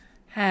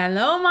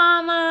Hello,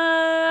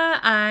 Mama.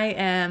 I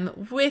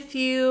am with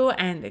you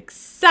and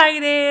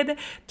excited.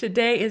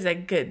 Today is a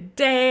good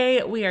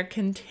day. We are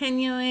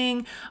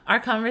continuing our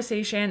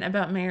conversation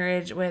about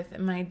marriage with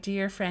my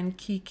dear friend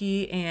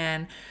Kiki.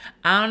 And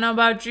I don't know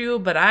about you,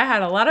 but I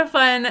had a lot of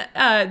fun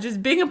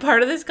just being a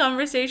part of this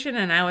conversation.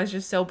 And I was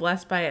just so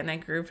blessed by it and I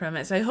grew from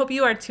it. So I hope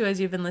you are too as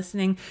you've been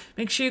listening.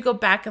 Make sure you go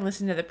back and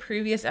listen to the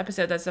previous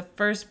episode. That's the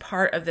first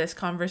part of this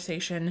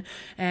conversation.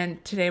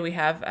 And today we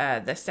have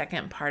the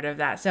second part of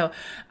that. So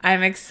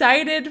I'm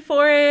excited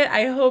for it.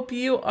 I hope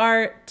you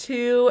are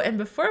too. And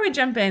before we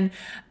jump in,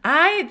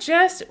 I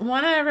just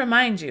want to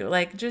remind you,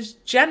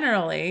 just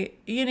generally,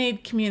 you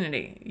need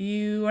community.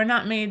 You are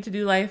not made to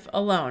do life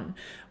alone.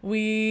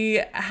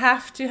 We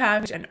have to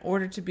have in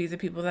order to be the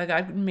people that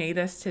God made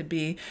us to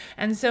be.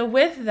 And so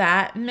with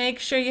that, make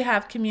sure you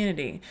have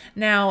community.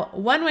 Now,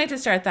 one way to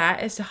start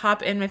that is to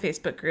hop in my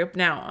Facebook group.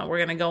 Now, we're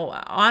going to go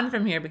on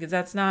from here because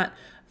that's not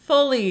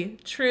fully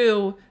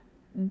true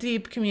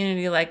deep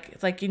community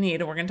like you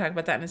need, and we're going to talk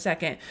about that in a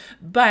second,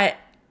 but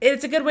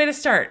it's a good way to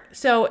start.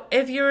 So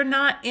if you're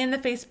not in the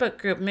Facebook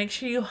group, make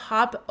sure you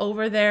hop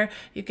over there.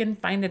 You can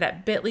find it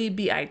at bit.ly/morning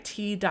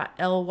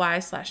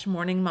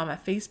mama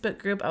Facebook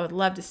group. I would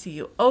love to see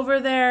you over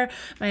there.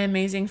 My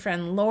amazing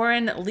friend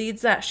Lauren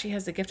leads that. She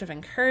has the gift of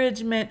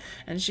encouragement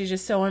and she's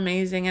just so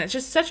amazing. And it's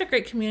just such a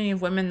great community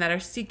of women that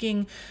are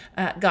seeking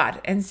God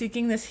and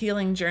seeking this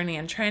healing journey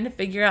and trying to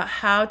figure out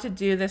how to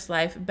do this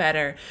life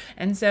better.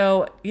 And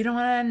so you don't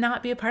want to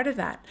not be a part of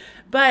that.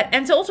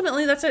 And so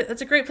ultimately that's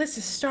a great place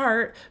to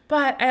start.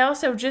 But I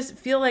also just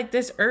feel like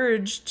this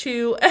urge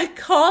to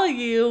call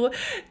you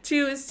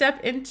to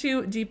step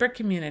into deeper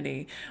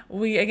community.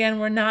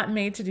 We're not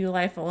made to do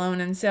life alone.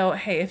 And so,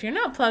 hey, if you're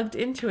not plugged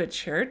into a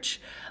church,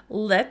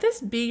 let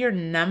this be your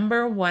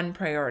number one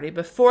priority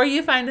before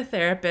you find a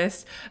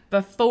therapist,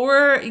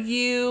 before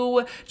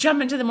you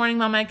jump into the Morning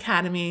Mama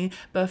Academy,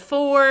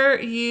 before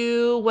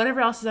you,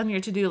 whatever else is on your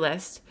to-do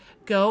list.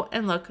 Go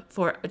and look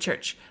for a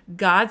church.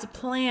 God's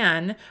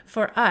plan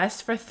for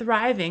us for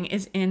thriving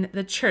is in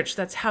the church.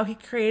 That's how he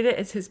created it.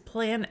 It's his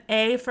plan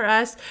A for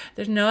us.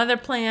 There's no other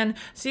plan.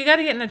 So you got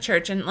to get in a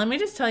church. And let me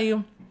just tell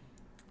you,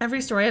 every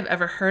story I've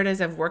ever heard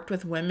as I've worked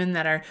with women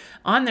that are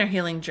on their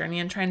healing journey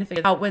and trying to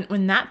figure out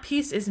when that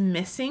piece is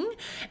missing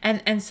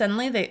and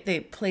suddenly they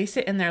place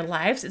it in their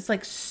lives, it's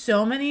like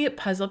so many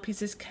puzzle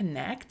pieces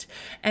connect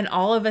and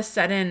all of a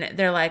sudden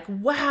they're like,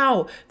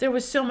 wow, there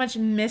was so much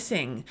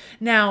missing.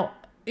 Now,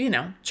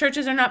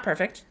 churches are not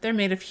perfect. They're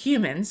made of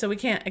humans, so we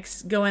can't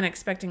go in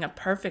expecting a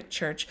perfect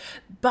church,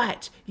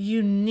 but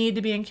you need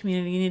to be in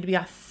community. You need to be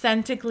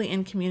authentically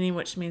in community,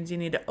 which means you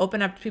need to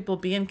open up to people,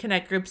 be in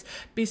connect groups,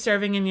 be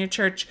serving in your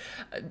church,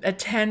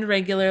 attend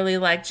regularly,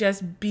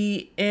 just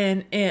be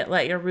in it.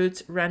 Let your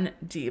roots run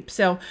deep.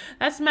 So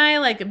that's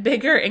my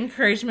bigger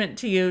encouragement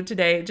to you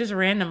today, just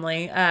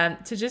randomly,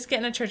 to just get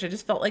in a church. I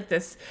just felt like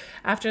this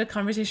after the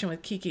conversation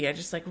with Kiki. I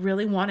just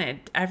really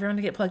wanted everyone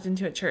to get plugged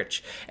into a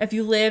church. If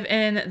you live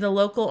in the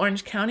local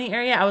Orange County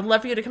area, I would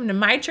love for you to come to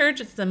my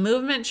church. It's the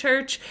Movement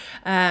Church.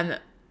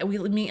 We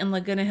meet in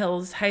Laguna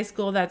Hills High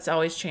School. That's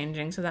always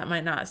changing, so that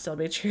might not still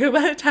be true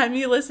by the time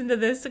you listen to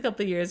this a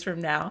couple of years from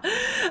now.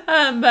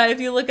 But if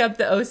you look up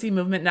the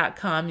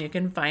ocmovement.com, you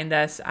can find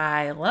us.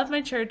 I love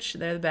my church.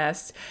 They're the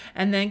best.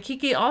 And then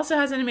Kiki also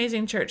has an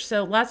amazing church,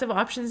 so lots of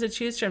options to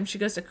choose from. She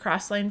goes to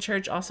Crossline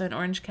Church, also in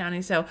Orange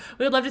County, so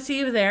we would love to see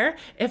you there.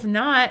 If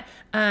not,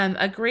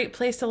 a great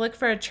place to look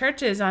for a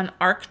church is on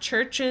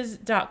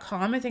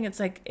arcchurches.com. I think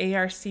it's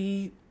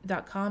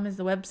arc.com is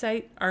the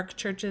website, Arc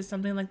Churches,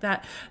 something like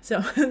that. So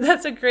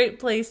that's a great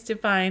place to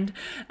find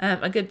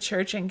a good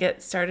church and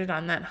get started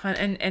on that hunt.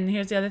 And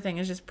here's the other thing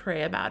is just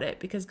pray about it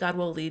because God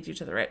will lead you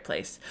to the right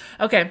place.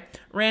 Okay,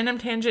 random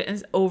tangent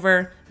is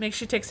over. Make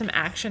sure you take some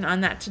action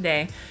on that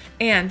today.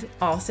 And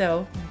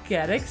also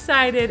get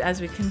excited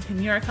as we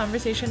continue our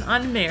conversation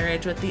on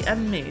marriage with the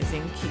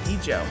amazing Kiki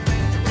Joe.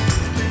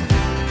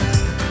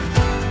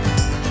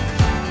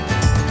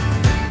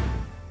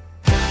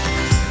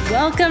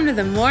 Welcome to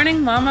the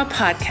Morning Mama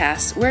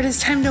podcast, where it is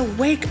time to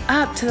wake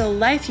up to the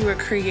life you were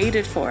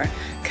created for.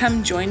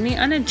 Come join me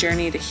on a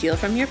journey to heal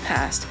from your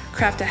past,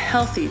 craft a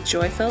healthy,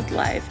 joy-filled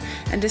life,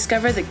 and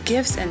discover the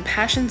gifts and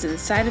passions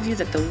inside of you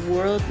that the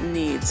world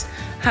needs.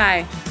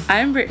 Hi,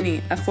 I'm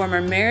Brittany, a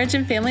former marriage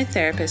and family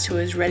therapist who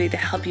is ready to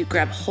help you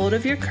grab hold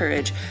of your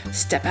courage,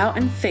 step out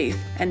in faith,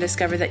 and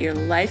discover that your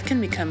life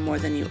can become more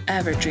than you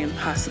ever dreamed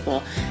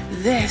possible.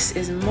 This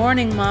is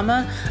Morning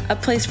Mama, a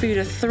place for you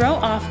to throw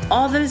off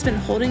all that has been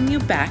holding you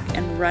back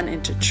and run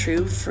into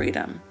true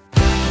freedom.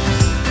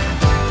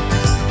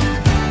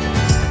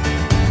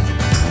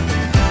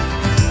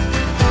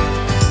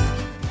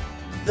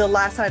 The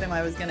last item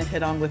I was going to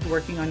hit on with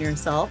working on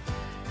yourself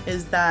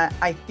is that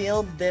I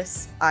feel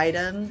this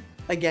item,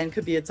 again,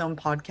 could be its own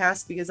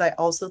podcast because I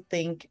also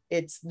think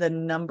it's the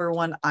number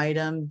one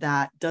item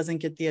that doesn't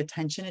get the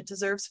attention it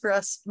deserves for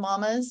us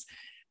mamas.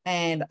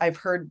 And I've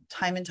heard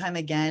time and time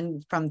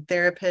again from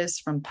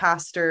therapists, from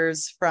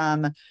pastors,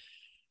 from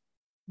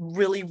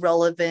really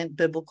relevant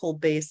biblical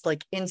based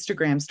like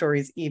Instagram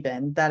stories,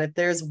 even that if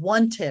there's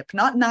one tip,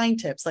 not 9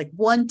 tips, like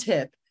one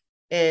tip,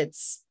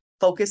 it's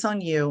focus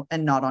on you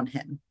and not on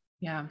him.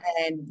 Yeah.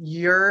 And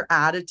your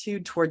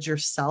attitude towards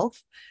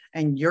yourself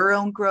and your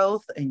own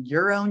growth and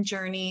your own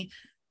journey,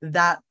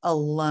 that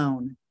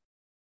alone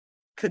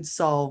could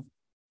solve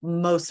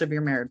most of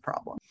your marriage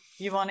problem.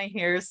 You want to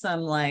hear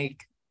some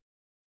like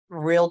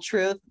real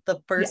truth?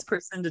 The first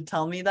person to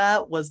tell me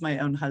that was my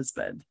own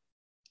husband.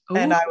 Ooh.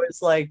 And I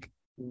was like,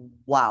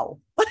 wow.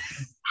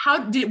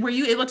 Were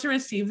you able to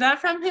receive that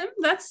from him?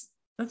 That's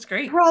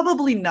great.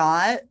 Probably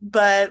not,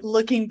 but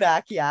looking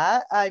back,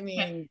 yeah. I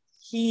mean,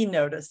 he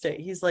noticed it.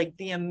 He's like,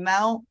 the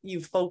amount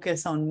you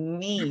focus on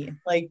me,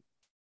 like,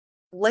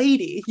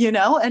 lady,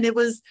 and it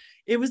was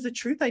the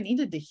truth I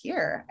needed to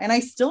hear. And I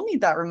still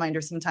need that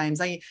reminder sometimes.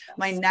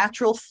 My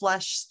natural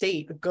flesh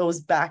state goes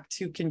back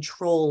to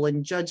control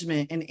and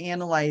judgment and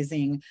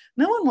analyzing.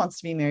 No one wants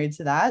to be married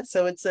to that.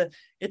 So it's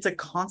a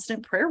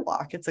constant prayer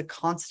walk. It's a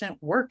constant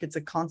work. It's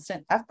a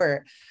constant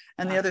effort.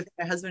 And the other thing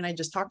my husband and I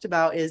just talked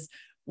about is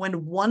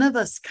when one of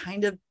us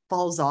kind of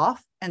falls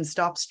off and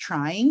stops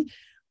trying,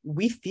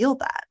 we feel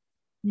that.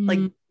 Like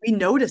we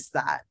notice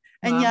that.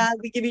 And yeah,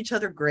 we give each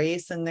other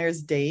grace and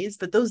there's days,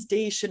 but those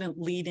days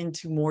shouldn't lead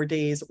into more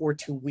days or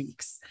 2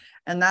 weeks.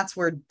 And that's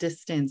where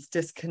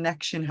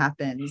disconnection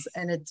happens.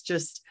 And it's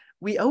just,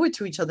 we owe it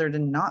to each other to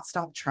not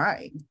stop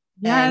trying.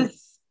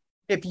 Yes.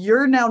 And if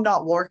you're now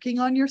not working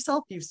on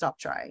yourself, you stop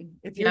trying.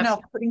 If you're now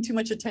putting too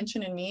much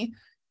attention in me,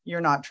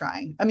 you're not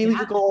trying. I mean, we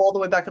could go all the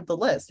way back up the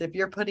list. If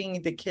you're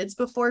putting the kids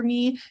before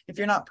me, if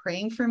you're not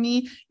praying for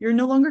me, you're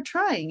no longer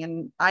trying,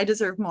 and I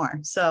deserve more.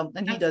 So,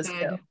 and he does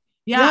too.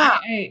 Yeah.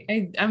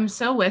 I'm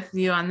so with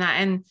you on that.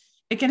 And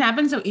it can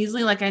happen so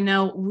easily. Like, I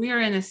know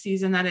we're in a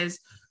season that is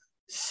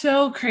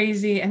so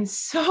crazy and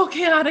so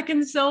chaotic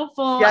and so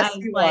full. Yes,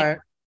 you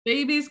are.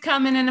 Baby's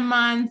coming in a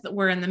month.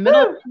 We're in the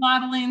middle of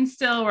modeling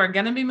still. We're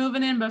going to be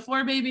moving in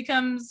before baby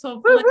comes,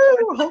 hopefully.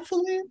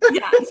 Hopefully.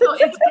 Yeah. So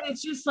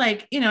it's just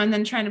like, and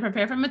then trying to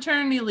prepare for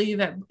maternity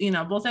leave at,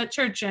 both at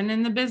church and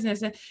in the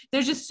business. And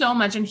there's just so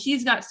much. And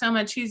he's got so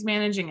much he's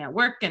managing at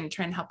work and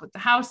trying to help with the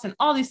house and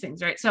all these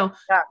things. Right. So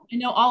I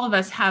know all of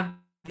us have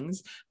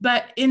things,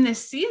 but in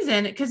this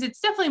season, because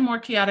it's definitely more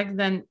chaotic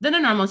than a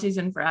normal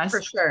season for us.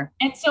 For sure.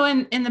 And so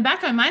in the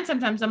back of my mind,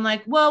 sometimes I'm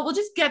like, well, we'll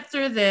just get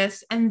through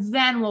this and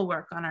then we'll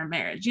work on our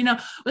marriage.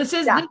 This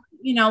is,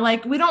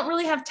 like, we don't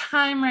really have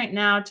time right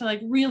now to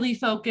like really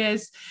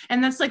focus.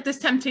 And that's like this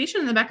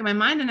temptation in the back of my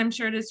mind. And I'm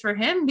sure it is for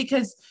him,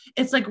 because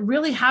it's like,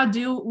 really, how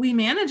do we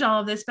manage all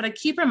of this? But I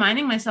keep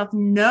reminding myself,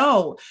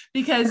 no,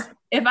 because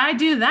if I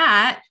do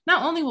that,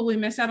 not only will we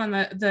miss out on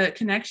the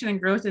connection and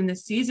growth in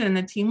this season and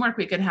the teamwork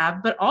we could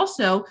have, but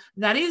also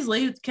that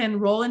easily can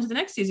roll into the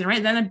next season,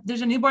 right? Then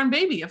there's a newborn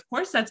baby. Of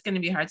course, that's going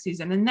to be a hard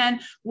season. And then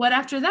what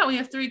after that? We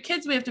have 3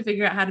 kids we have to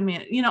figure out how to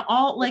manage,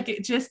 all like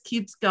it just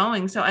keeps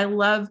going. So I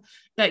love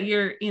that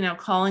you're,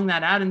 calling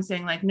that out and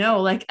saying like, no,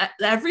 like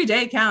every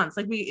day counts.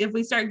 Like if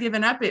we start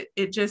giving up,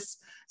 it just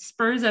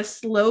spurs us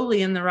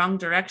slowly in the wrong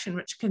direction,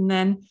 which can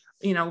then,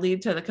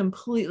 lead to the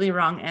completely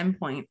wrong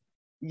endpoint.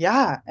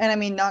 Yeah. And I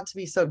mean, not to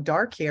be so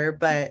dark here,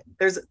 but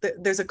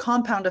there's a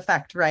compound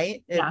effect,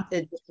 right?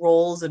 It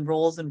rolls and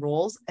rolls and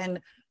rolls. And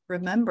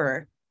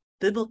remember,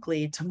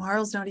 biblically,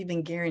 tomorrow's not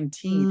even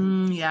guaranteed.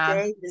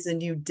 Today is a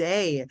new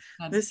day.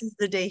 This is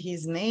the day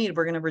he's made.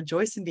 We're going to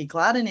rejoice and be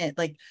glad in it.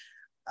 Like,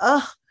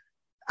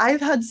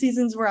 I've had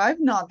seasons where I've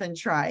not been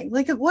trying.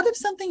 Like, what if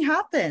something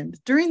happened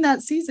during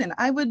that season?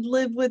 I would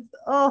live with,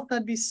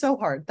 that'd be so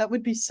hard. That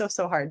would be so,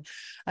 so hard.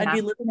 I'd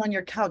be living on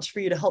your couch for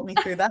you to help me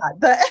through that.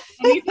 But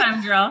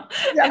anytime, girl.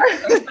 Yeah.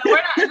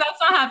 But that's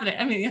not happening.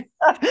 I mean,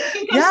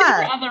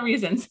 for other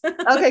reasons.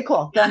 Okay,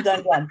 cool.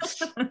 Done.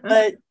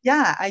 But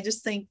yeah, I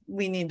just think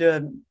we need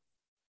to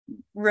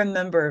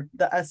remember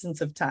the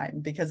essence of time,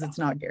 because it's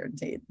not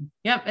guaranteed.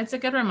 Yep. It's a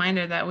good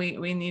reminder that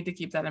we need to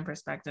keep that in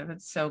perspective.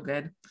 It's so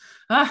good.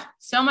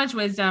 So much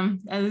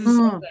wisdom. This is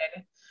so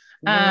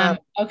good.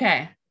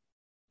 Okay.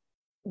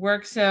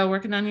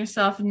 Working on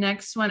yourself.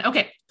 Next one.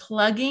 Okay.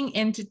 Plugging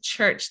into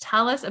church.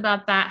 Tell us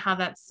about that, how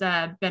that's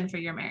been for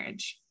your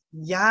marriage.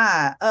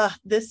 Yeah.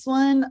 This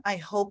one I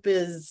hope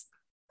is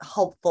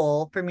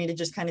helpful for me to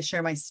just kind of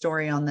share my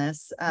story on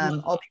this.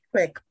 I'll be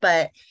quick,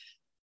 but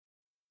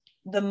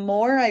the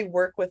more I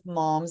work with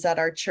moms at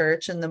our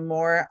church and the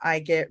more I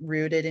get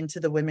rooted into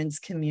the women's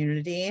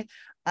community,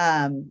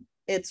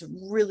 it's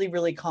really,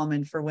 really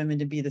common for women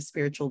to be the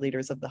spiritual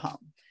leaders of the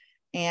home.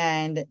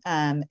 And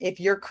if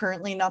you're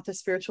currently not the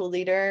spiritual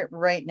leader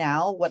right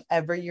now,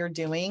 whatever you're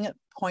doing,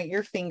 point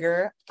your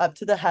finger up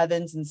to the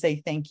heavens and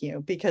say thank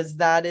you, because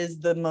that is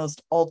the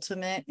most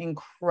ultimate,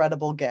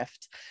 incredible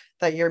gift,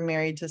 that you're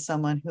married to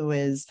someone who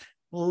is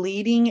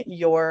leading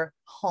your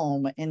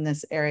home in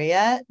this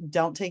area.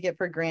 Don't take it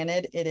for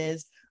granted. It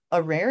is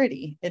a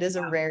rarity.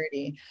 A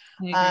rarity.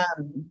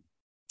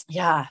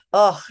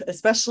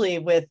 Especially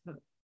with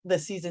the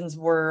seasons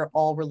we're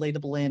all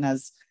relatable in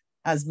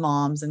as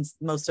moms, and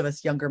most of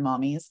us younger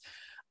mommies.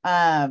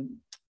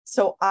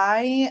 So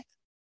I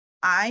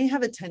I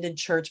have attended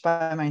church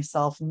by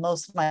myself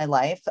most of my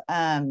life.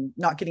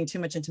 Not getting too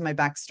much into my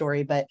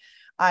backstory, but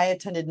I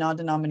attended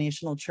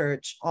non-denominational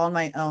church on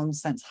my own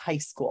since high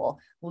school,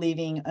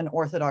 leaving an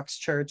Orthodox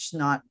church,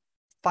 not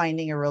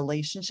finding a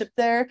relationship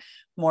there,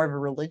 more of a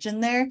religion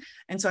there.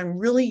 And so I'm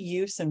really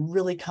used and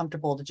really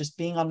comfortable to just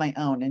being on my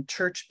own, and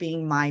church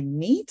being my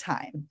me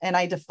time. And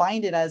I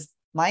defined it as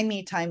my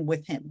me time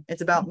with him.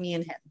 It's about me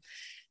and him.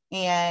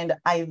 And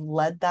I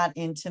led that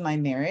into my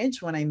marriage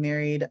when I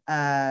married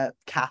a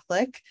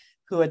Catholic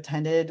who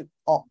attended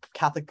all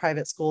Catholic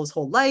private school his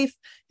whole life.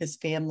 His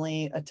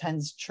family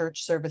attends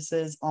church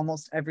services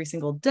almost every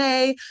single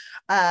day.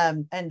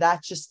 And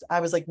that just, I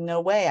was like,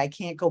 no way, I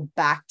can't go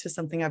back to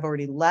something I've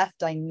already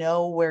left. I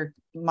know where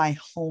my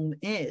home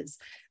is,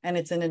 and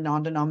it's in a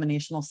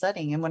non-denominational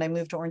setting. And when I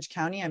moved to Orange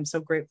County, I'm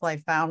so grateful I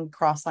found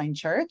Crossline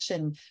Church,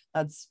 and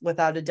that's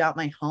without a doubt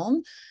my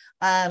home.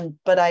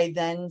 But I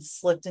then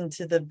slipped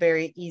into the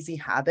very easy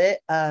habit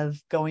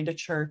of going to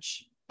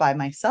church by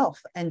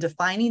myself and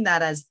defining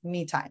that as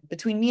me time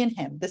between me and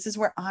him. This is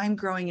where I'm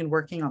growing and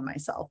working on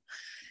myself.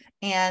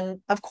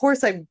 And of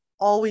course, I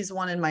always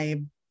wanted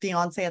my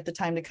fiance at the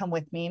time to come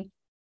with me,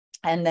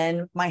 and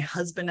then my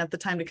husband at the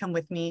time to come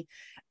with me,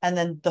 and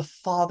then the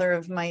father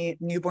of my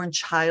newborn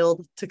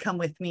child to come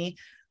with me.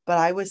 But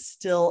I was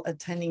still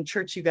attending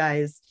church, you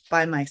guys,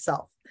 by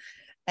myself.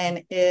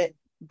 And it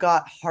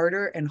got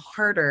harder and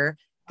harder.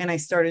 And I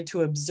started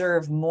to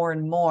observe more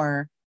and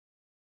more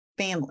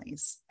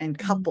families and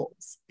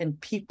couples and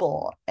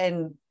people.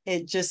 And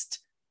it just,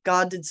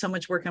 God did so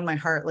much work on my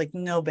heart. Like,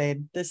 no,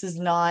 babe, this is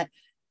not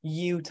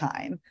you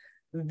time.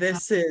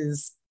 This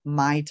is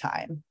my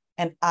time.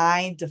 And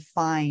I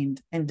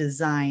defined and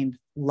designed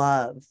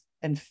love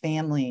and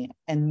family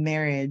and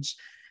marriage.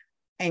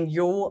 And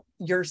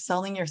you're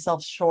selling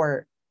yourself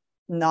short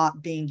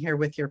not being here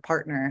with your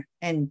partner.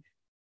 And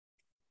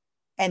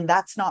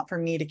that's not for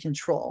me to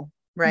control,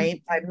 right?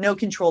 Mm-hmm. I have no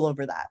control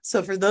over that.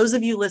 So for those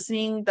of you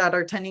listening that are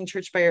attending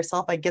church by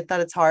yourself, I get that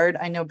it's hard.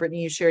 I know,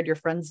 Brittany, you shared your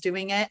friends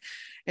doing it.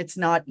 It's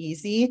not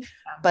easy,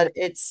 but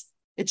it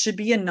should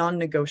be a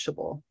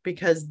non-negotiable,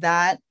 because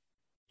that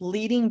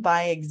leading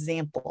by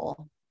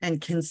example and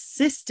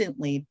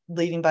consistently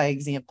leading by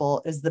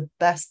example is the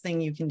best thing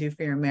you can do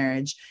for your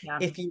marriage.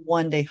 If you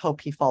one day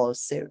hope he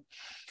follows suit.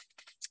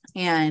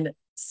 And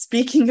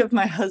speaking of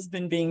my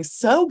husband being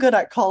so good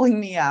at calling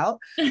me out,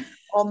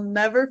 I'll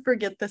never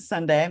forget this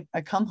Sunday.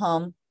 I come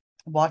home,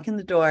 walk in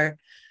the door,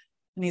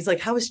 and he's like,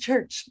 "How was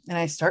church?" And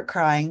I start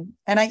crying.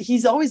 And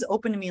he's always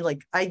open to me.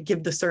 Like, I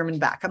give the sermon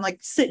back. I'm like,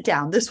 "Sit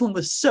down. This one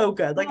was so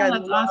good." Like,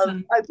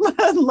 awesome.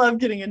 I love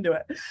getting into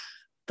it.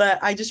 But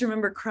I just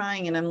remember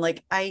crying, and I'm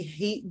like, I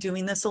hate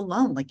doing this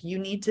alone. Like, you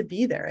need to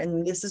be there.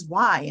 And this is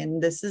why.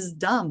 And this is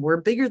dumb.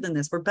 We're bigger than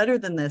this. We're better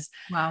than this.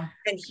 Wow.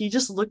 And he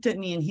just looked at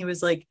me and he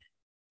was like,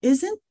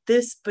 "Isn't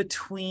this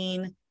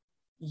between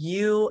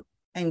you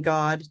and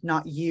God,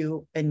 not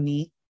you and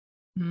me?"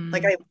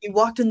 Like, you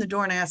walked in the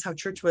door and I asked how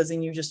church was,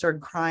 and you just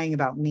started crying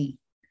about me.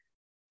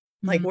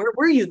 Like, where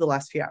were you the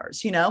last few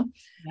hours, you know?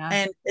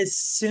 Yeah.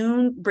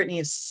 And Brittany,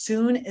 as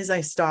soon as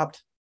I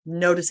stopped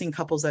noticing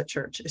couples at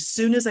church, as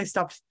soon as I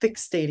stopped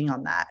fixating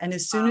on that, and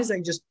as soon as I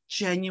just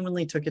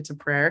genuinely took it to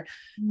prayer,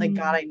 like,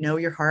 God, I know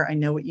your heart. I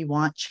know what you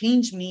want.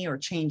 Change me or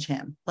change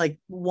him. Like,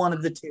 one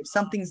of the two.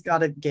 Something's got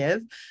to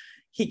give.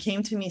 He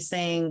came to me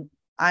saying,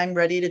 "I'm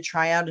ready to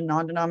try out a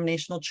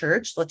non-denominational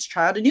church. Let's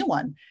try out a new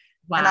one."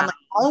 Wow. And I'm like,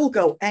 "I'll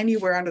go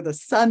anywhere under the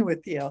sun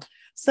with you."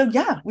 So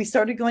yeah, we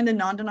started going to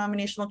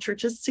non-denominational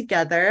churches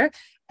together.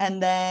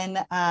 And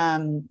then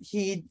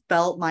he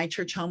felt my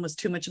church home was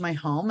too much of my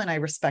home, and I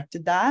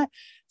respected that.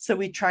 So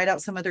we tried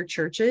out some other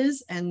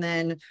churches, and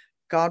then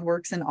God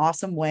works in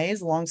awesome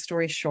ways. Long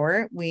story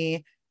short,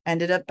 we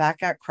ended up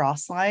back at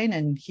Crossline,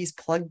 and he's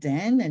plugged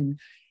in, and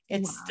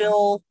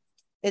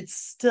it's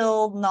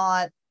still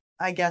not,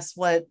 I guess,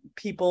 what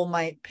people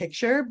might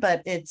picture,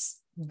 but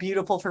it's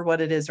beautiful for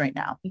what it is right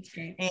now. That's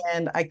great.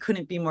 And I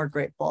couldn't be more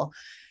grateful.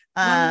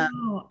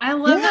 Wow. I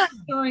love that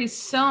story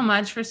so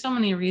much for so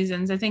many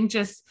reasons. I think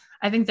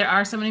there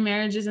are so many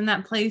marriages in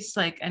that place.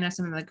 Like, I know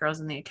some of the girls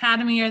in the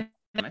academy are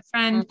my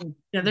friend.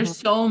 There's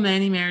so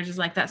many marriages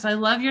like that. So I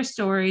love your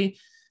story.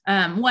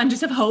 One,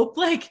 just of hope,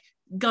 like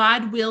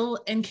God will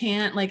and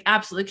can, like,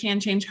 absolutely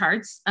can change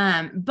hearts.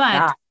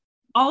 But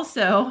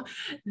also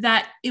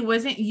that it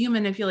wasn't you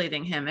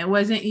manipulating him. It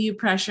wasn't you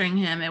pressuring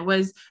him. It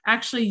was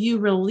actually you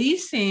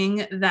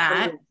releasing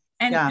that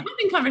and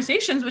having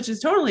conversations, which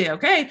is totally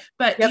okay.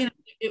 But you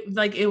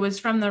know, it was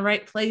from the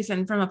right place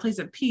and from a place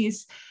of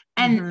peace.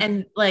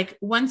 And like,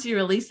 once you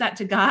release that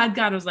to God,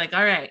 God was like,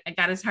 "All right, I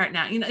got his heart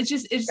now." You know,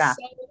 it's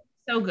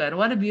so good.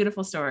 What a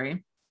beautiful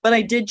story. But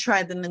I did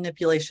try the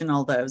manipulation,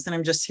 all those, and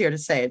I'm just here to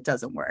say it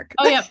doesn't work.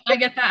 Oh yeah, I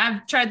get that.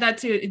 I've tried that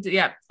too.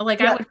 I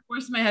would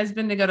force my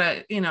husband to go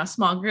to,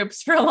 small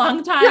groups for a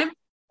long time,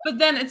 but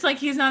then it's like,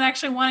 he's not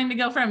actually wanting to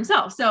go for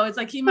himself. So it's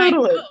like, he might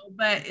go,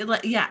 but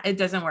it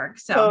doesn't work.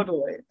 So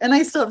totally. And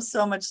I still have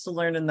so much to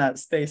learn in that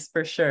space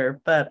for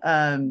sure. But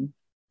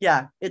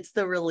it's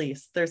the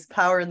release. There's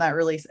power in that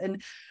release.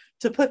 And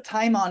to put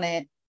time on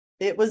it,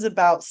 it was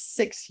about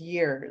 6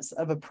 years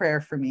of a prayer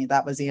for me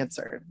that was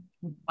answered.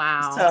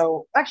 Wow.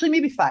 So actually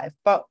maybe 5,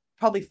 but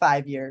probably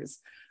 5 years.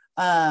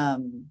 5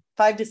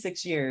 to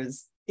 6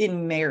 years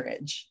in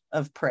marriage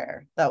of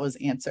prayer that was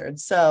answered.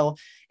 So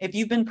if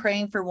you've been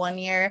praying for 1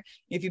 year,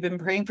 if you've been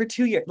praying for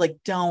 2 years, like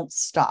don't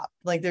stop.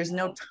 Like there's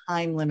no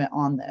time limit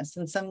on this.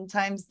 And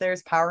sometimes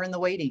there's power in the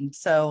waiting.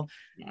 So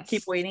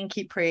keep waiting,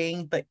 keep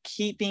praying, but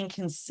keep being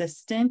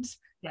consistent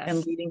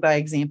and leading by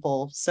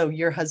example. So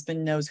your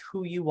husband knows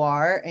who you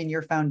are and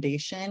your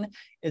foundation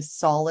is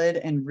solid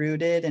and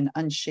rooted and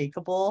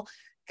unshakable,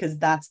 because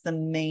that's the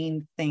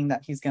main thing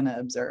that he's going to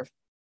observe.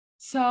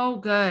 So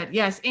good.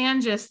 Yes.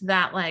 And just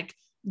that,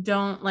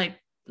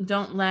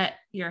 don't let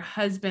your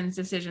husband's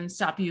decision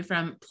stop you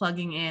from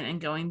plugging in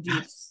and going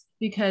deep,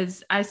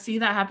 because I see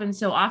that happen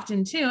so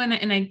often too.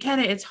 And I get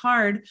it. It's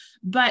hard,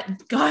 but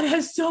God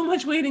has so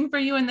much waiting for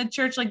you in the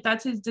church. Like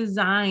that's his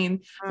design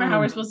for how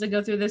we're supposed to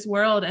go through this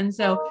world. And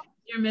so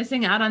you're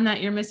missing out on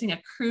that. You're missing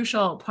a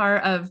crucial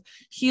part of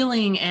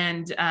healing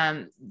and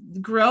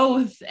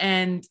growth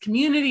and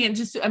community. And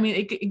just, I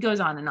mean, it goes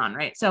on and on.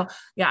 Right. So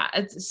yeah,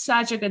 it's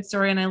such a good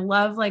story. And I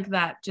love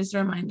that, just a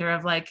reminder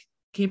of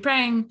keep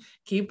praying,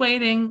 keep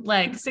waiting,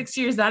 6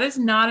 years. That is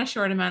not a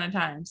short amount of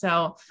time.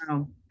 So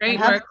great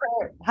work.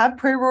 Have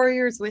prayer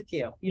warriors with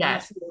you. You don't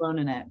have to be alone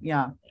in it.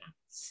 Yeah.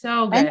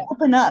 So good. And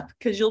open up,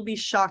 because you'll be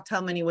shocked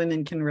how many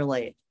women can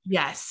relate.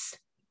 Yes.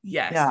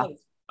 Yeah.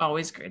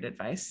 Always great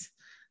advice.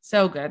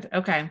 So good.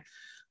 Okay.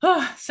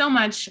 Oh, so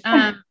much.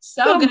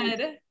 So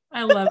good.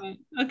 I love it.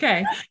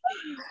 Okay.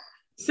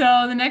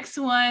 So the next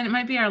one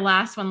might be our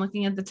last one,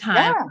 looking at the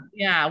time.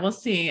 Yeah, we'll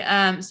see.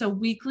 So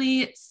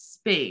weekly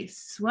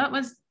space. What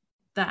was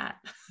that?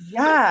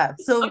 Yeah.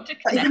 So what did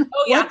I say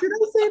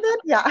then?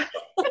 Yeah.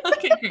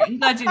 Okay, great. I'm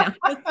glad you know.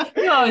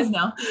 You always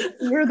know.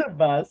 You're the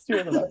best.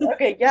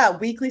 Okay. Yeah.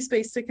 Weekly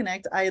space to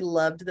connect. I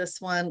loved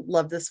this one.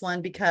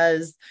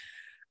 Because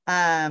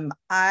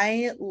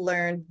I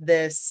learned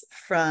this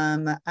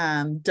from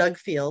Doug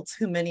Fields,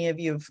 who many of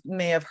you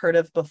may have heard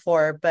of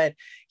before, but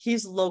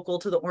he's local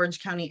to the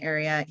Orange County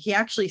area. He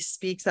actually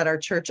speaks at our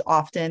church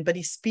often, but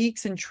he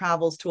speaks and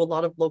travels to a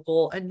lot of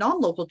local and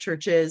non-local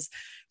churches,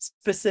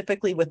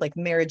 specifically with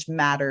Marriage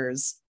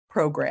Matters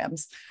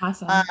programs.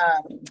 Awesome.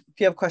 If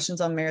you have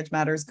questions on Marriage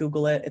Matters,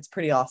 Google it. It's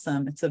pretty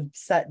awesome. It's a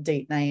set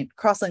date night.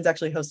 Crossline's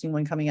actually hosting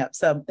one coming up,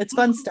 so it's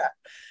fun stuff.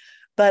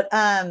 But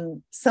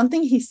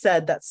something he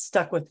said that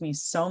stuck with me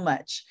so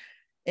much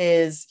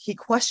is he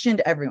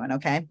questioned everyone,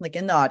 okay?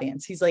 In the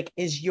audience, he's like,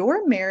 is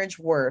your marriage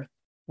worth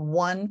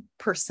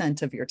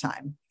 1% of your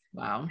time?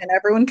 Wow. And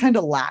everyone kind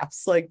of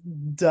laughs,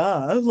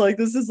 duh,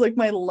 this is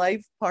my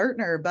life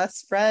partner,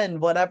 best friend,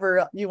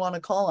 whatever you want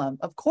to call him,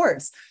 of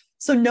course.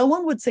 So no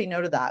one would say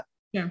no to that.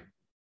 Yeah.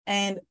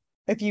 And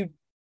if you,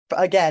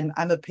 again,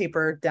 I'm a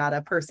paper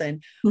data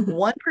person,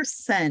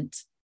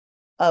 1%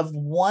 of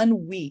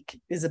 1 week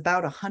is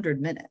about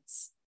 100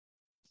 minutes.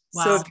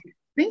 Wow. So if you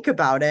think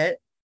about it,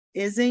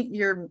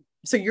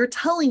 so you're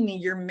telling me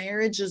your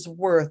marriage is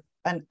worth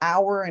an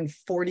hour and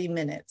 40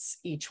 minutes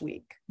each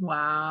week.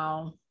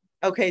 Wow.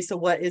 Okay. So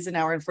what is an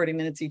hour and 40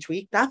 minutes each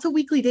week? That's a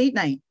weekly date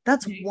night.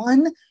 That's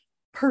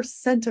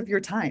 1% of your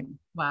time.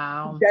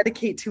 Wow.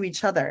 Dedicate to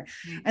each other.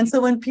 Mm-hmm. And so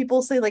when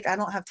people say I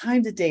don't have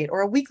time to date,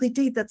 or a weekly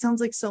date, that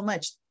sounds like so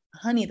much.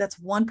 Honey, that's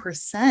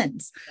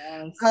 1%.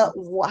 Yes.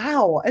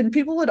 Wow. And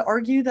people would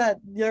argue that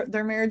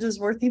their marriage is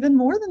worth even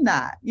more than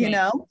that, you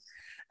know,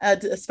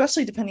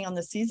 especially depending on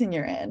the season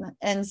you're in.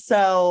 And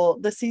so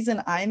the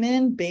season I'm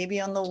in, baby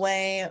on the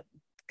way,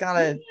 got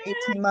an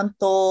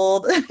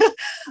 18-month-old,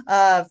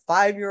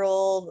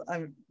 5-year-old,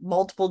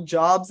 multiple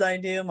jobs I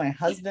do. My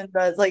husband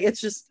does.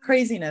 It's just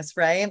craziness,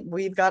 right?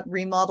 We've got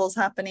remodels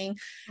happening.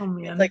 Oh,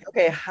 man. It's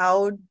okay,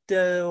 how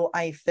do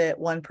I fit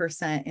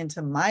 1%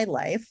 into my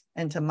life,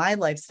 into my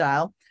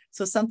lifestyle?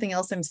 So something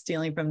else I'm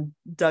stealing from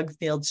Doug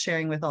Fields,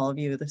 sharing with all of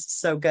you. This is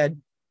so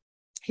good.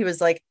 He was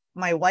like,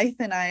 my wife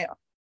and I,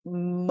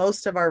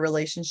 most of our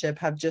relationship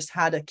have just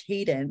had a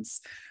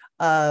cadence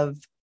of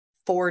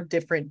 4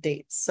 different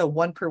dates. So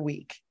 1 per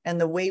week. And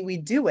the way we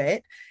do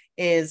it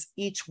is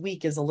each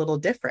week is a little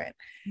different.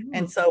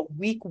 And so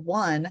week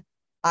 1,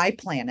 I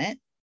plan it.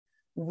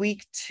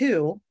 Week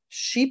 2,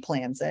 she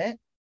plans it.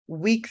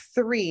 Week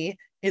 3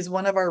 is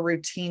one of our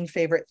routine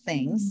favorite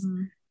things.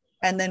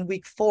 And then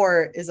week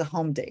 4 is a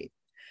home date.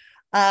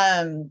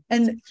 And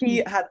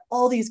he had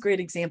all these great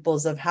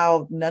examples of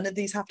how none of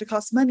these have to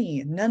cost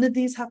money. None of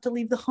these have to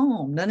leave the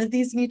home. None of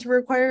these need to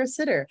require a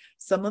sitter.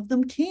 Some of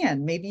them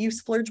can. Maybe you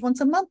splurge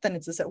once a month and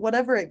it's a set,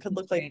 whatever it could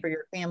look like for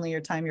your family, your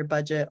time, your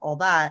budget, all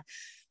that.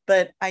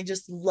 But I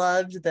just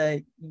loved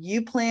the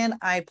you plan,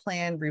 I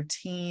plan,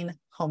 routine,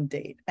 home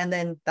date. And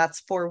then that's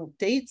 4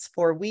 dates,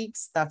 4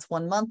 weeks. That's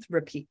 1 month,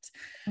 repeat.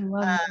 I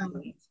love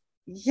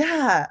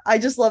yeah, I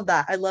just love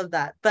that. I love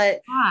that.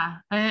 But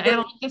I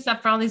look this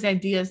up for all these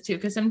ideas too,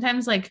 because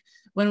sometimes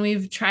when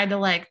we've tried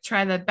to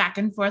try the back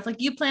and forth,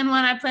 you plan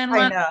one, I plan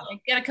one,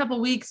 get a couple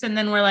weeks, and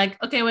then we're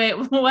okay, wait,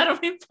 what do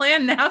we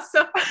plan now?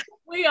 So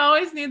we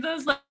always need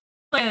those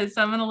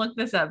So I'm going to look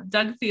this up.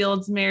 Doug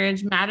Fields,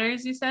 Marriage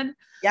Matters, you said?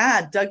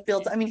 Yeah, Doug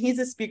Fields. I mean, he's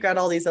a speaker at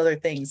all these other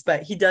things,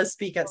 but he does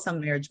speak at some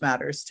Marriage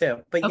Matters too.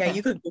 But yeah, Okay.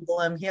 you could Google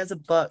him. He has a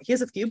book. He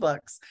has a few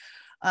books.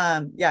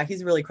 Yeah,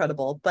 he's really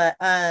credible, but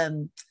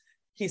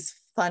he's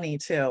funny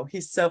too.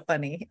 He's so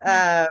funny.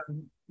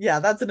 Yeah,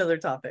 that's another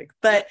topic.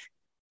 But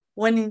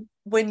when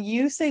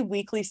you say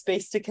weekly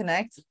space to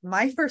connect,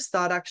 my first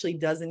thought actually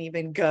doesn't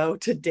even go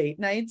to date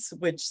nights,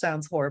 which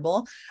sounds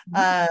horrible.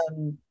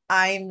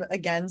 I'm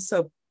again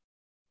so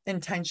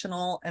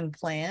intentional and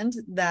planned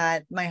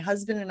that my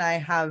husband and I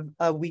have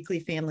a weekly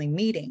family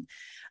meeting.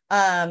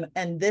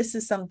 And this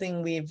is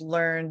something we've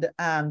learned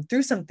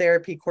through some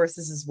therapy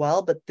courses as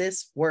well, but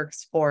this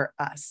works for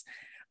us.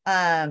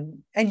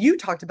 And you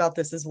talked about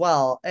this as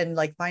well, and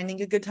like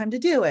finding a good time to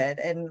do it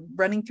and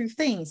running through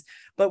things,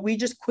 but we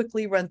just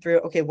quickly run through,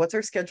 okay, what's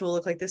our schedule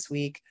look like this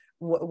week?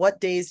 What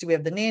days do we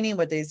have the nanny?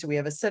 What days do we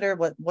have a sitter?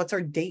 What's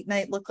our date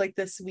night look like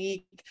this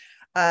week?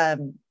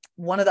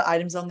 One of the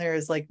items on there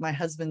is like my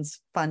husband's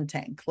fun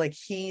tank. Like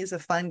he's a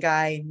fun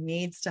guy,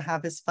 needs to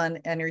have his fun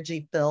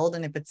energy filled.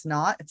 And if it's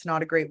not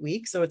a great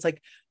week. So it's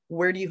like,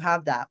 where do you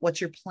have that?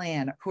 What's your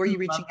plan? Who are you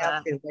reaching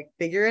out to? Like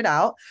figure it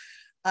out.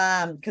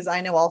 Because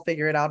I know I'll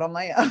figure it out on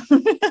my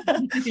own.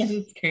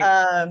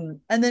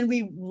 And then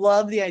we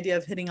love the idea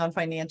of hitting on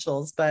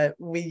financials, but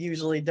we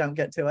usually don't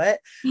get to it.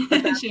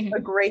 But that's a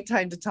great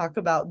time to talk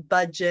about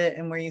budget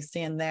and where you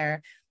stand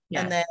there.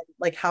 Yes. And then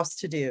like house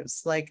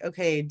to-dos, like,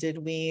 okay, did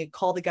we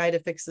call the guy to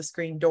fix the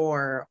screen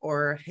door?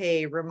 Or,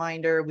 hey,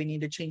 reminder, we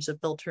need to change the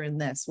filter in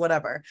this,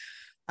 whatever.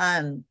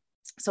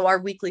 So our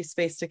weekly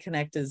space to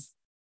connect is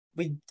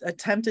we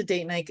attempt a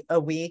date night a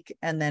week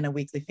and then a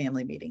weekly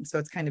family meeting. So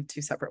it's kind of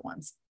two separate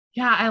ones.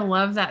 Yeah, I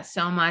love that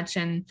so much.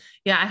 And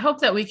yeah, I hope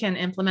that we can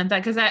implement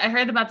that because I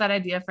heard about that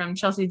idea from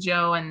Chelsea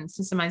Joe and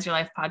Systemize Your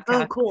Life podcast.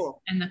 Oh,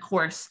 cool. And the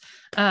course.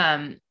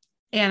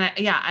 And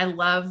I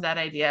love that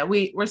idea.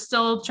 We're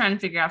still trying to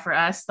figure out for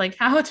us, like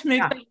how to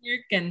make that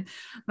work. And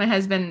my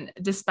husband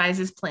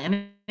despises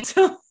planning.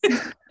 So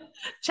it's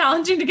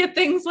challenging to get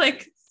things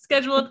like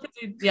scheduled.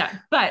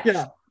 But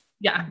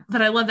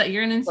I love that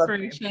you're an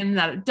inspiration,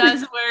 that it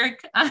does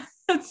work.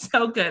 It's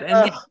so good.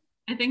 And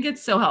I think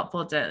it's so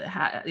helpful to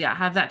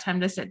have that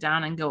time to sit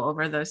down and go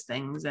over those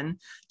things. And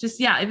just,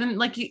 even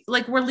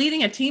like we're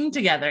leading a team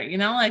together,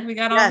 like we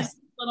got all these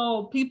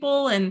little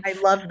people, and I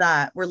love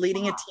that we're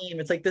leading a team.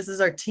 It's like, this is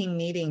our team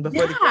meeting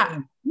before the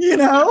game,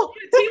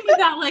 team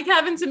without like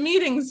having some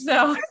meetings.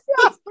 So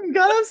we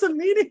gotta have some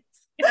meetings.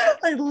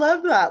 I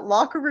love that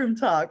locker room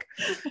talk.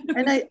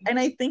 And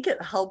I think it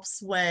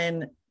helps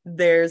when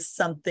there's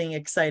something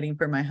exciting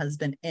for my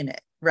husband in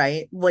it,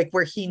 right? Like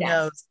where he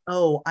knows,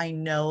 oh, I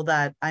know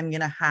that I'm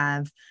going to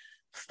have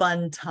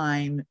fun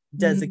time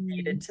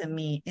designated to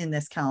me in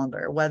this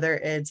calendar, whether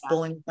it's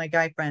bowling with my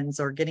guy friends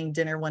or getting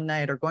dinner one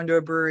night or going to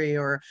a brewery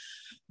or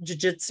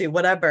jiu-jitsu,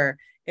 whatever.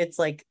 It's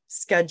like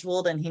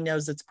scheduled and he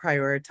knows it's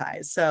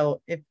prioritized.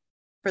 So if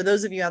for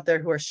those of you out there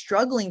who are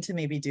struggling to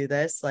maybe do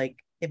this, like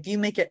if you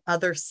make it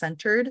other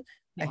centered,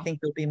 I think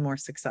you'll be more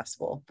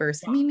successful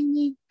versus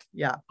me.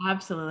 Yeah,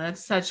 absolutely.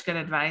 That's such good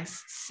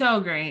advice. So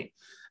great.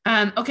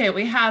 Okay,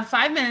 we have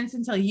 5 minutes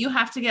until you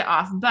have to get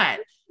off,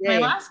 but my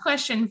last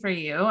question for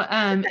you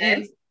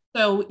is,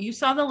 so you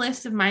saw the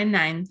list of my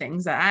 9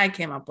 things that I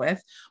came up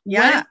with.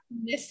 What is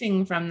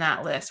missing from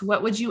that list?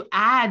 What would you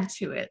add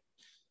to it?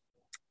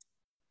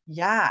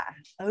 Yeah.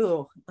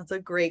 Oh, that's a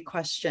great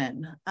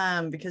question.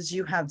 Because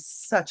you have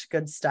such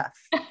good stuff.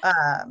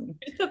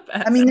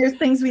 I mean, there's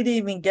things we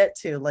didn't even get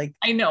to. Like,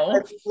 I know.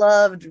 I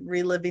loved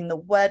reliving the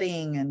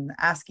wedding and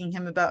asking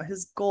him about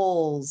his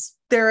goals.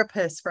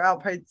 Therapists for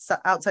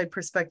outside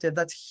perspective.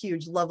 That's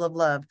huge. Love, love,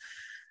 love.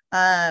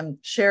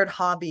 Shared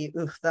hobby.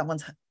 Ooh, that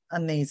one's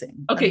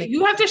amazing. Okay, amazing.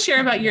 You have to share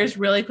about yours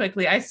really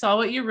quickly. I saw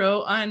what you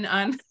wrote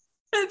on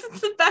it's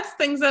the best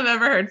things I've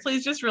ever heard.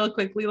 Please just real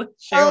quickly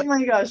share. Oh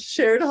my gosh,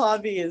 shared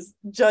hobbies.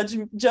 Judge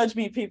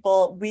me,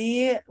 people.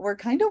 We were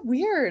kind of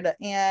weird,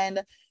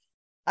 and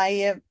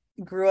I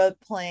grew up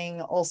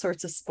playing all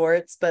sorts of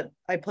sports, but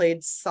I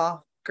played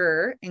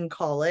soccer in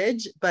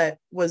college, but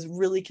was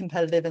really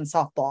competitive in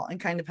softball and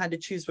kind of had to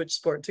choose which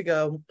sport to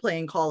go play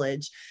in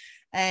college.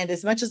 And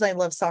as much as I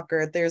love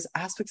soccer, there's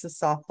aspects of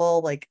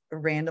softball like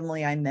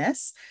randomly I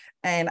miss.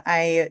 And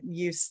I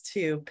used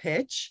to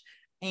pitch.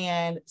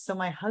 And so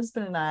my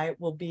husband and I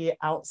will be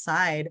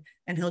outside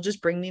and he'll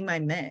just bring me my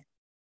mitt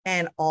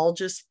and I'll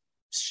just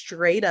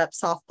straight up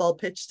softball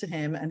pitch to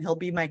him and he'll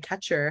be my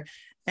catcher.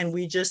 And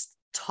we just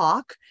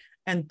talk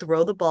and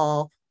throw the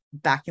ball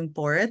back and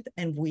forth,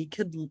 and we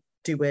could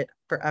do it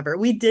forever.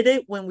 We did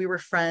it when we were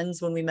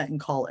friends, when we met in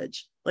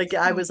college. Like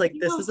I was like,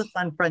 this is a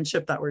fun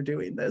friendship that we're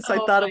doing this. I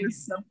thought it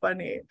was so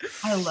funny.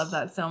 I love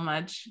that so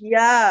much.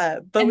 Yeah.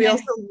 But we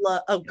also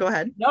love, oh, go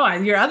ahead. No,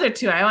 your other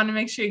 2. I want to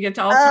make sure you get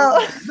to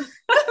all 3.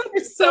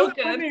 It's so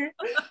good.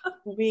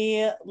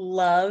 We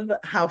love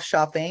house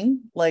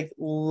shopping. Like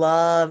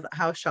love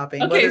house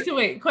shopping. Okay. So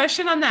wait,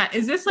 question on that.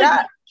 Is this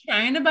like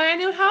trying to buy a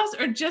new house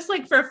or just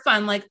like for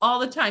fun? Like all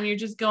the time you're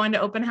just going to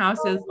open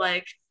houses?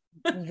 Like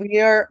we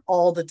are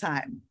all the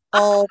time.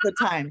 all the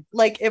time.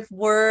 Like if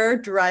we're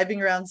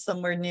driving around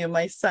somewhere new,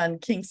 my son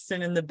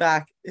Kingston in the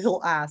back,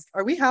 he'll ask,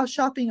 "Are we house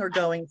shopping or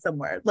going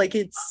somewhere?" Like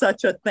it's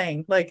such a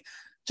thing. Like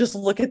just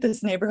look at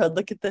this neighborhood,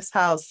 look at this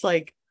house.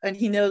 Like, and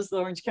he knows the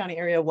Orange County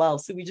area well,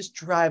 so we just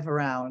drive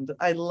around.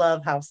 I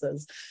love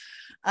houses.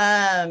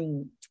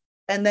 And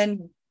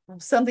then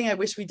something I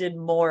wish we did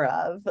more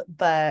of,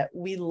 but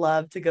we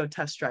love to go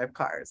test drive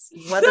cars.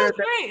 Whether That's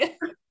great.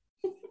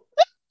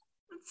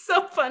 It's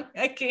so funny.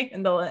 I can't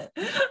handle it.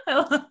 I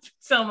love it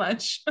so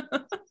much.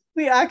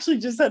 we actually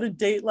just had a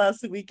date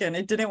last weekend.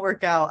 It didn't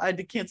work out. I had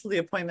to cancel the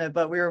appointment,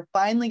 but we were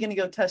finally going to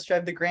go test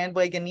drive the Grand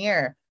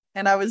Wagoneer.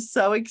 And I was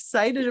so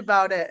excited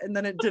about it. And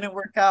then it didn't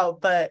work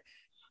out, but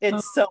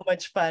it's so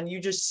much fun. You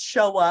just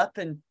show up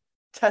and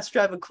test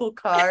drive a cool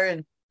car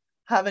and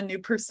have a new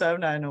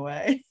persona in a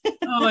way.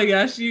 Oh my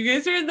gosh, you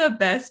guys are the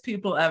best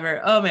people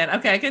ever. Oh man.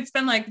 Okay, I could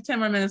spend like 10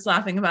 more minutes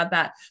laughing about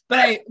that, but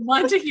I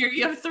want to hear,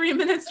 you have 3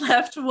 minutes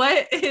left.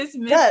 What is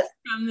missing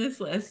from this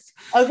list?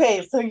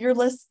 Okay, so your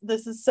list,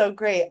 this is so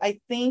great. I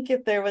think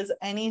if there was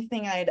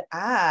anything I'd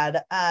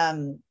add,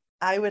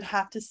 I would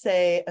have to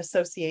say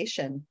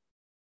association.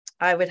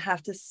 I would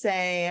have to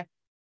say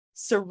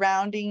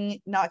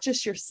surrounding not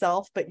just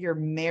yourself, but your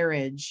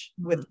marriage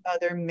with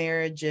other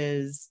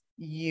marriages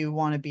you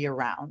want to be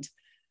around.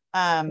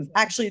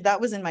 Actually, that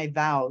was in my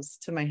vows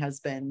to my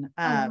husband.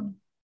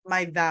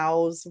 My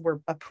vows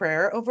were a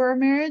prayer over our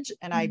marriage,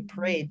 and I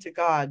prayed to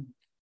God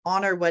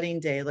on our wedding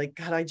day, like,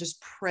 God, I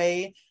just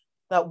pray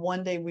that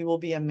one day we will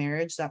be a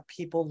marriage that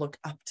people look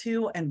up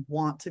to and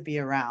want to be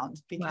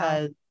around,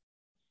 because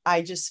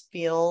I just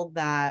feel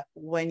that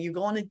when you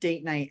go on a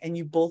date night and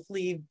you both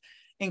leave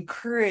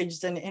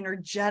encouraged and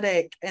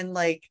energetic and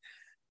like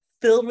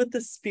filled with the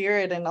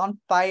spirit and on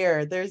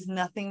fire, there's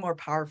nothing more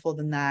powerful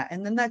than that.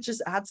 And then that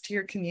just adds to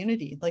your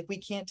community. Like, we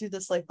can't do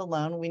this life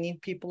alone. We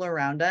need people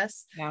around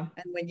us. And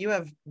when you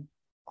have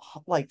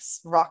like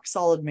rock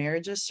solid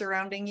marriages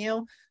surrounding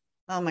you,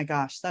 oh my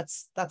gosh,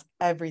 that's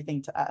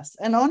everything to us.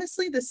 And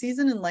honestly, the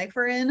season in life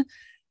we're in,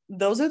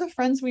 those are the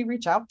friends we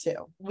reach out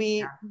to.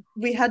 We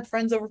had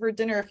friends over for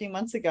dinner a few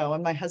months ago,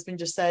 and my husband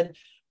just said,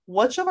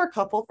 which of our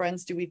couple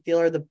friends do we feel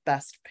are the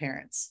best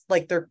parents?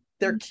 Like their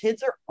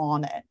kids are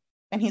on it.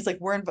 And he's like,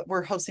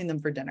 we're hosting them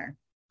for dinner.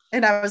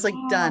 And I was like,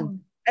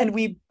 done. And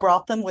we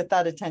brought them with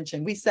that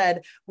attention. We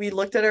said, we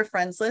looked at our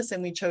friends list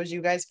and we chose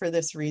you guys for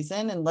this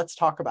reason, and let's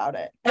talk about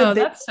it. And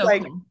that's so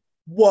like, cool.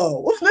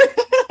 Whoa.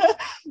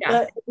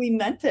 But we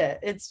meant it.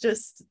 It's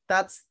just,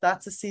 that's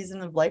a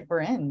season of life we're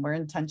in. We're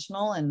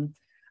intentional. And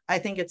I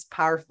think it's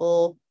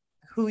powerful.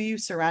 Who you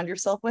surround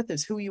yourself with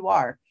is who you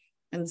are.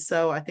 And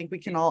so I think we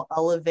can all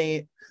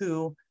elevate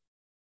who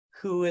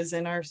is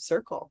in our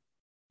circle.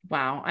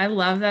 Wow. I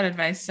love that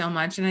advice so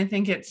much. And I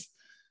think it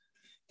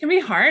can be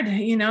hard,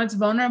 it's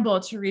vulnerable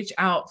to reach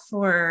out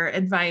for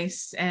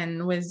advice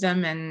and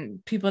wisdom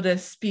and people to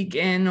speak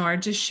in or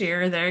just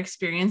share their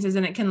experiences.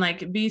 And it can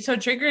like be so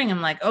triggering.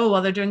 I'm like, oh,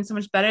 well, they're doing so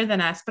much better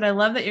than us. But I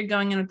love that you're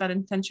going in with that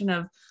intention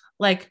of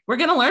like, we're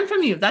going to learn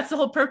from you. That's the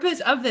whole purpose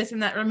of this.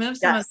 And that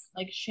removes some of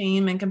like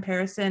shame and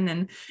comparison.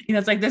 And,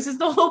 it's like, this is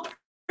the whole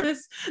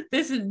purpose,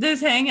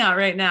 this hangout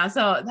right now.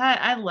 So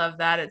that, I love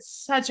that. It's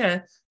such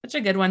a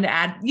good one to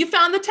add. You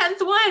found the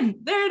 10th one.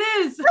 There it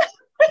is. You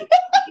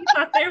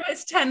thought there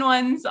was 10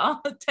 ones,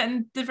 all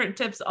 10 different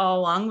tips all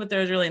along, but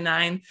there's really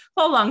 9.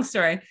 Whole long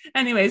story.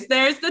 Anyways,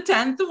 there's the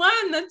 10th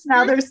one. That's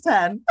now perfect.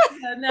 There's 10.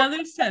 Now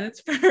there's 10.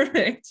 It's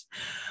perfect.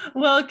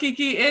 Well,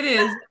 Kiki, it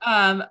is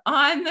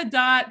on the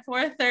dot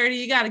 4:30.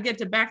 You got to get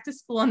to back to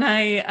school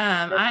night.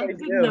 I could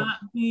not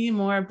be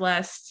more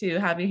blessed to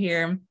have you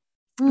here.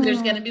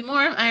 There's going to be more.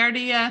 I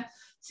already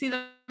see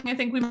them. I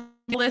think we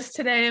list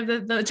today of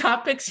the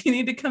topics you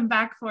need to come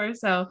back for.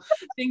 So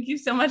thank you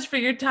so much for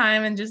your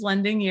time and just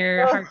lending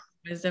your heart,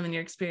 wisdom, and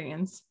your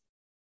experience.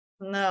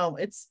 No,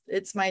 it's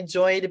my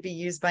joy to be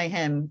used by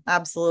him.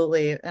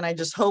 Absolutely. And I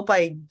just hope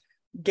I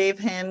gave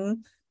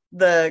him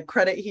the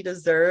credit he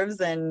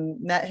deserves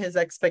and met his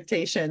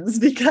expectations,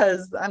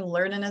 because I'm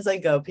learning as I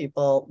go,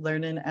 people,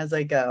 learning as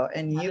I go.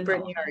 And you,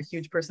 Brittany, are a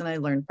huge person I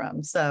learned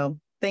from. So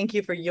thank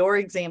you for your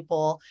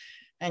example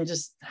and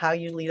just how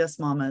you lead us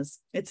mamas.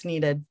 It's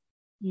needed.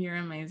 You're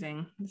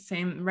amazing.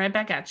 Same, right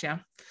back at you.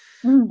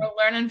 We're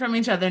learning from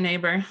each other,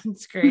 neighbor.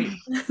 It's great.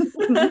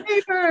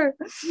 Neighbor.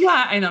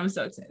 Yeah, I know. I'm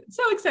so excited.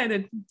 So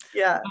excited.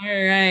 Yeah. All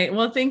right.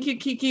 Well, thank you,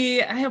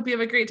 Kiki. I hope you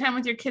have a great time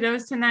with your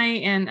kiddos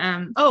tonight. And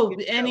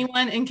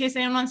anyone, in case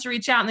anyone wants to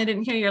reach out and they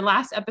didn't hear your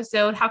last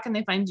episode, how can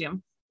they find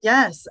you?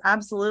 Yes,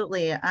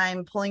 absolutely.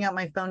 I'm pulling out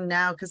my phone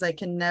now because I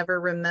can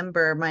never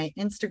remember my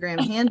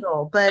Instagram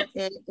handle, but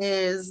it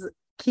is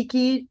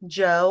Kiki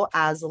Jo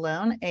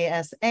Asalone,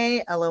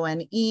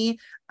 Asalone.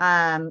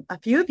 A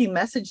few of you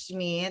messaged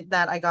me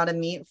that I got a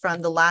meet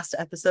from the last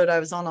episode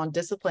I was on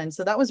discipline.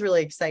 So that was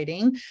really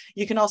exciting.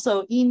 You can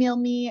also email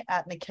me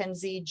at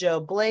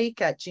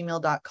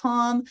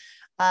mackenziejoblake@gmail.com.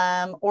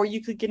 Or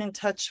you could get in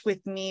touch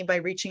with me by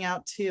reaching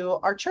out to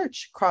our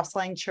church,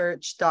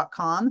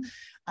 crosslinechurch.com.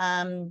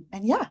 And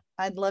yeah,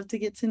 I'd love to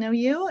get to know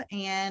you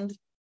and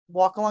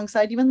walk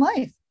alongside you in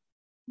life.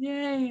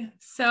 Yay.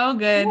 So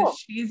good. Cool.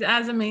 She's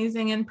as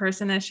amazing in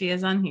person as she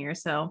is on here.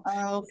 So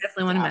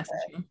definitely want to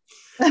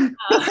message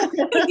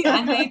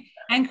you.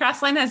 And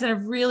Crossline has a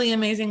really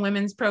amazing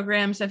women's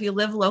program. So if you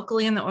live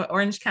locally in the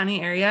Orange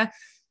County area,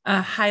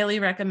 highly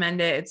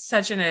recommend it. It's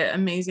such an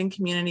amazing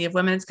community of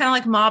women. It's kind of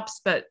like MOPS,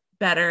 but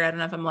better. I don't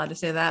know if I'm allowed to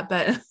say that,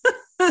 but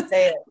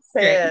say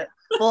it.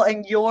 Well,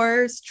 and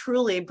yours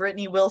truly,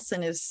 Brittany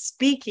Wilson, is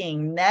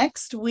speaking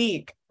next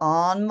week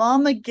on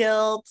Mama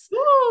Guilt.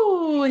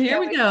 Ooh, here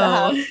we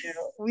go.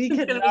 We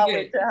cannot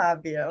wait to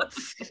have you.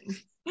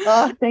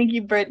 Oh, thank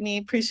you, Brittany.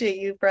 Appreciate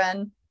you,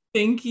 friend.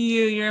 Thank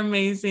you. You're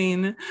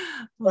amazing.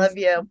 Love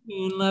you.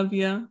 Love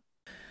you.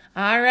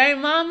 All right,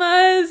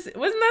 mamas.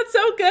 Wasn't that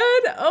so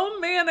good? Oh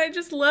man, I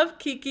just love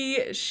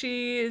Kiki.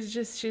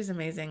 She's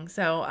amazing.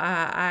 So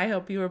I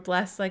hope you were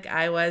blessed like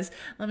I was.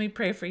 Let me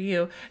pray for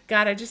you.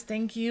 God, I just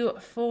thank you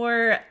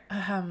for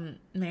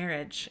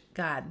marriage,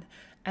 God.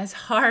 As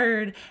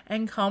hard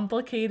and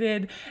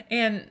complicated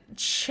and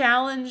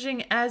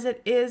challenging as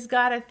it is,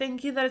 God, I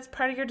thank you that it's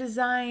part of your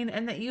design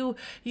and that you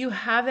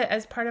have it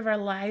as part of our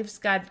lives,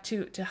 God,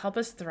 to help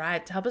us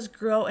thrive, to help us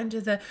grow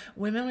into the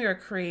women we were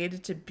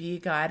created to be,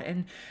 God.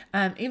 And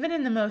even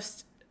in the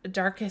most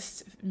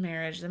darkest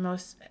marriage, the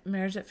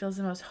marriage that feels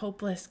the most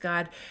hopeless,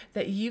 God,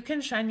 that you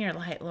can shine your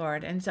light,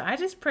 Lord. And so I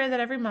just pray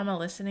that every mama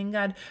listening,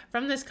 God,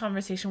 from this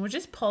conversation would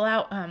just pull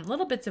out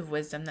little bits of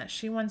wisdom that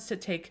she wants to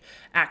take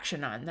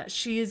action on, that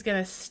she is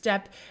going to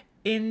step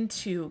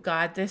into,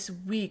 God, this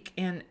week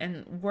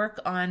and work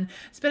on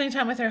spending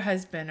time with her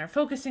husband or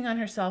focusing on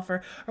herself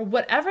or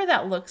whatever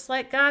that looks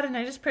like, God. And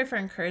I just pray for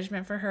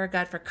encouragement for her,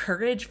 God, for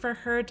courage for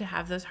her to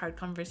have those hard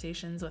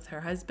conversations with her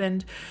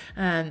husband.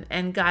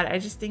 And God, I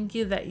just thank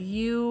you that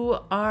you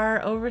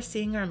are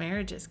overseeing our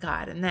marriages,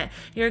 God, and that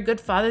you're a good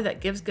father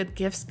that gives good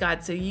gifts,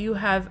 God. So you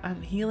have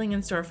healing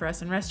in store for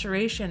us and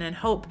restoration and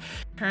hope.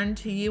 Turn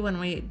to you when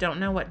we don't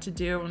know what to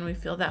do or when we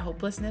feel that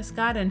hopelessness,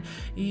 God, and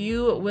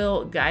you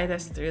will guide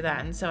us through that.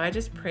 And so I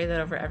just pray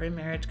that over every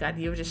marriage, God,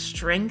 you would just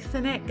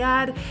strengthen it,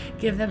 God,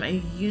 give them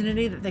a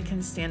unity that they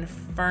can stand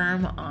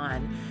firm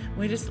on.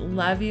 We just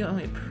love you and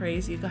we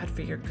praise you, God,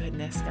 for your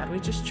goodness, God.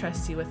 We just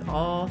trust you with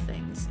all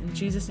things. In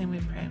Jesus' name we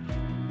pray.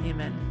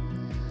 Amen.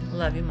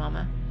 Love you,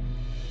 Mama.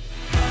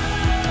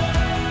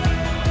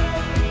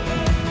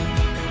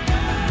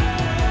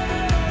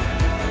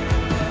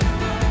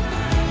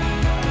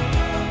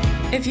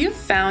 If you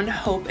found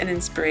hope and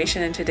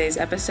inspiration in today's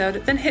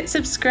episode, then hit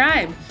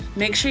subscribe.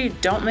 Make sure you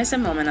don't miss a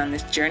moment on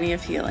this journey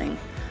of healing.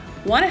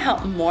 Want to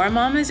help more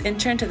mamas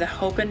enter into the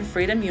hope and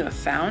freedom you have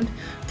found?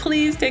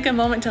 Please take a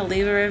moment to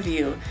leave a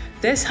review.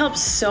 This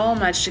helps so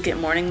much to get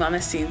Morning Mama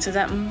seen so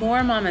that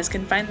more mamas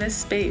can find this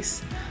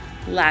space.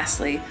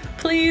 Lastly,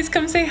 please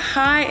come say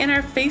hi in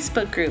our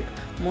Facebook group,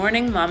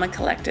 Morning Mama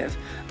Collective.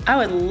 I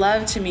would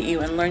love to meet you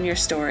and learn your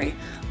story.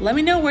 Let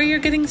me know where you're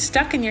getting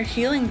stuck in your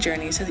healing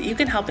journey so that you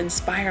can help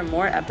inspire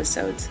more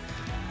episodes.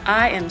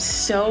 I am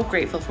so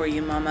grateful for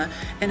you, Mama,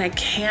 and I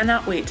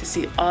cannot wait to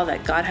see all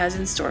that God has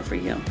in store for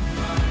you.